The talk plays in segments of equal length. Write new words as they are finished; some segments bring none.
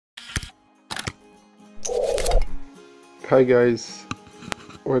Hi guys,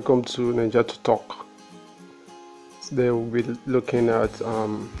 welcome to Nigeria to Talk. Today we'll be looking at a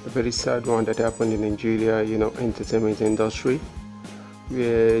very sad one that happened in Nigeria, entertainment industry,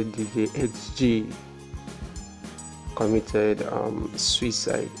 where DJ Xgee committed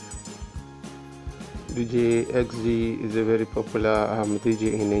suicide. DJ Xgee is a very popular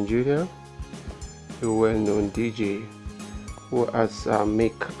DJ in Nigeria, a well-known DJ who has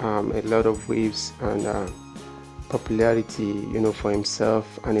make a lot of waves and popularity, for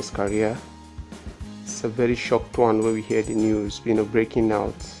himself and his career. It's a very shocked one where we hear the news, breaking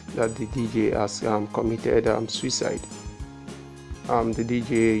out that the DJ has committed suicide. The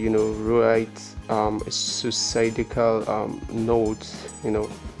DJ, wrote a suicidal note,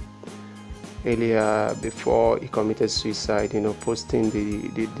 earlier before he committed suicide, posting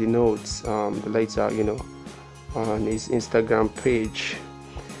the notes, the letter, on his Instagram page.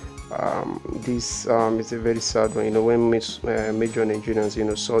 This is a very sad one. When major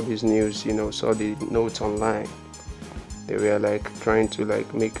Nigerians, saw this news, saw the notes online, they were like trying to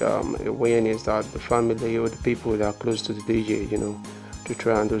make awareness that the family or the people that are close to the DJ, to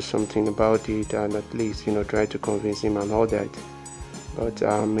try and do something about it, and at least try to convince him and all that. But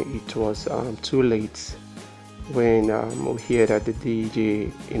it was too late when we hear that the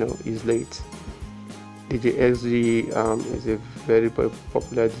DJ, is late. DJ Xgee is a very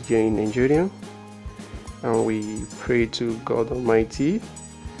popular DJ in Nigeria, and we pray to God Almighty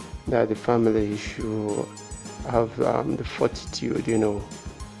that the family should have the fortitude,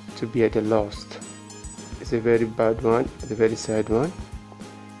 to bear the loss. It's a very bad one, it's a very sad one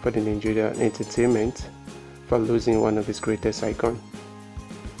for the Nigerian entertainment, for losing one of its greatest icons.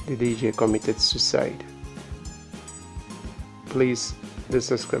 The DJ committed suicide. Please do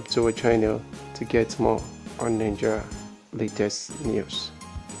subscribe to our channel to get more on Nigeria latest news.